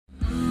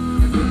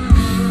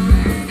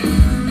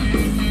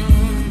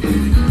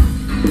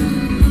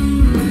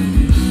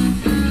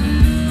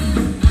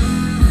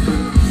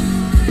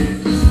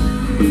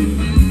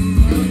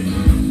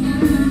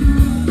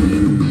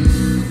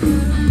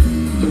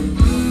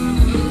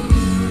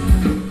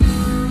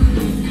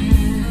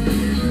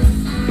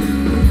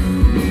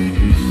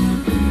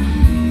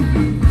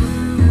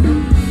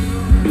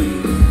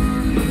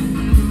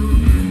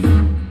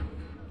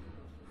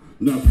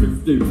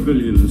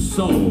billion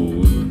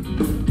souls.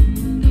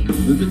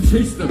 The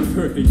taste of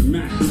perfect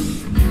match.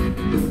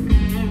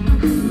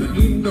 There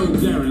ain't no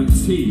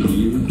guarantee,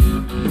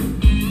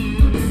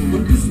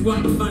 but this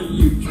one might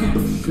you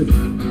catch.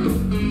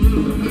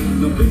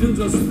 The visions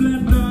of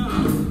splendor,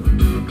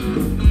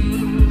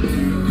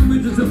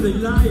 images of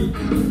delight,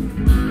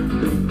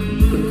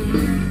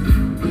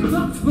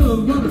 thoughts full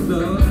of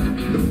wonder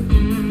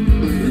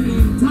in the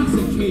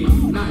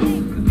intoxicating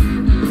night.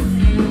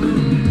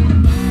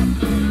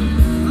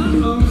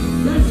 Uh-oh,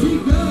 there she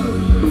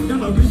goes,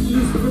 got a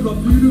witness for a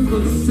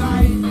beautiful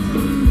sight.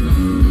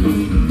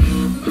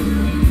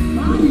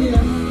 Oh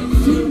yeah,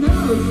 she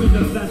knows she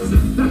does that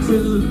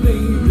seduction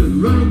thing just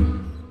right.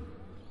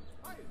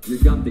 You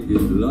got to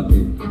get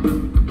lucky.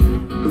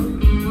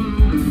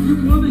 You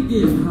wanna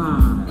get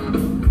high.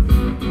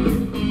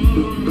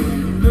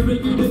 Never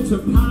get into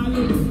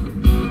pilot.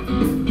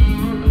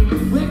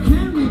 Where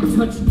can we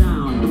touch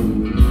down?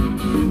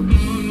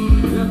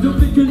 Now don't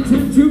be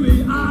content to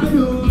be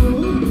idle.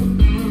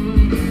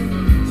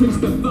 Chase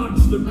the fox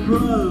that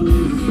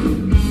runs.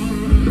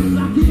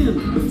 Lock in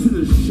to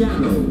the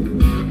shadow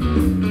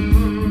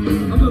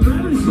of a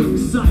ravishing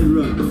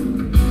siren.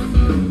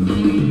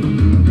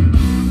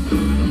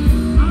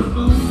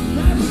 Uh-oh,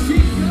 there she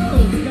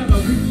goes. Got a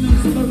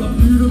weakness for a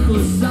beautiful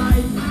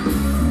sight.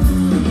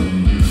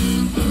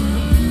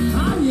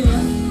 Oh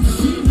yeah,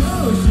 she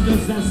knows she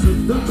does that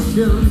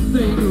seduction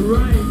thing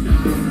right.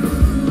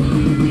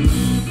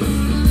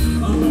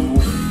 Uh-oh,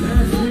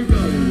 there she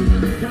goes.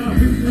 Got a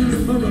weakness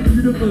for a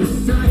beautiful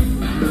sight.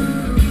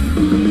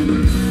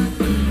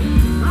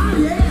 Oh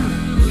yeah,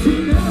 she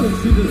knows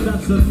she does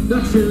that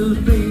seduction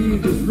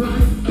thing just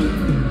right.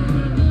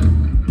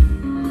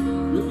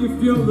 If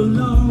you're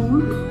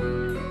alone,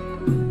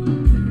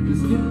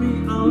 just get me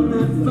on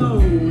that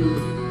phone.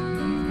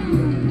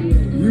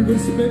 You can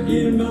spit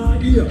in my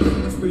ear,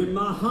 that's when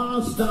my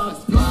heart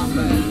starts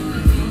pumping.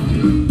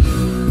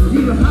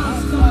 Your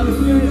heart starts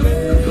beating.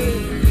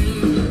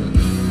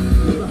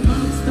 Your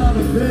heart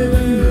starts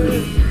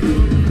beating.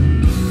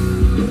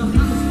 Your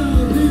heart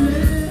starts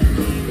beating.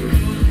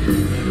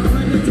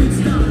 Alright, let's get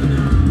started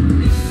now.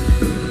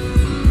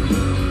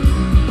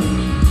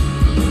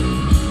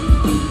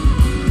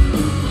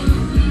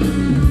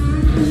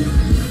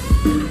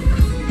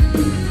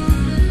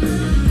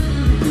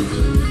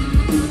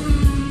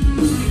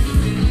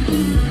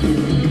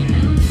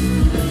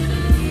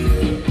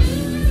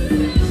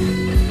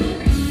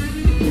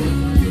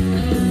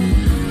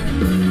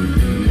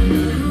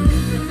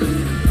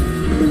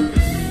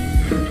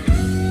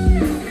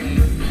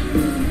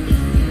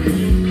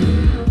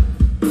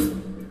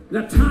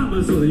 That time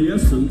is of the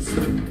essence,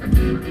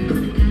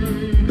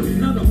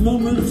 not a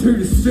moment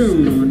too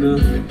soon.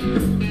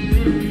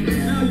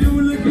 Now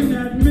you're looking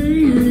at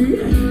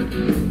me,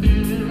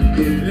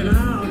 and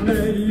I'm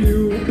at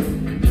you.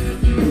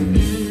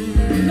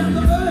 Now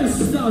the earth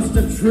starts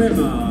to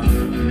tremor,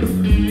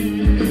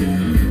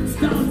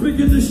 starts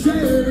beginning to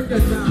shake,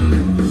 and now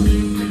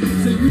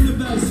it's a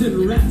universe in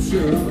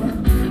rapture,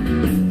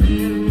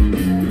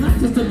 not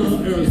just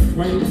another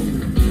earthquake.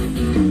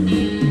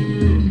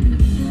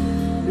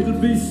 It'll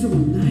be so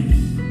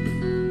nice.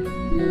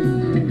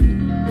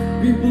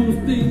 We won't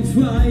think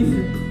twice.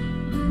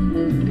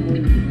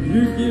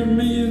 You give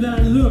me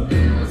that look,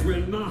 that's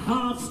when my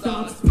heart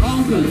starts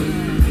pumping.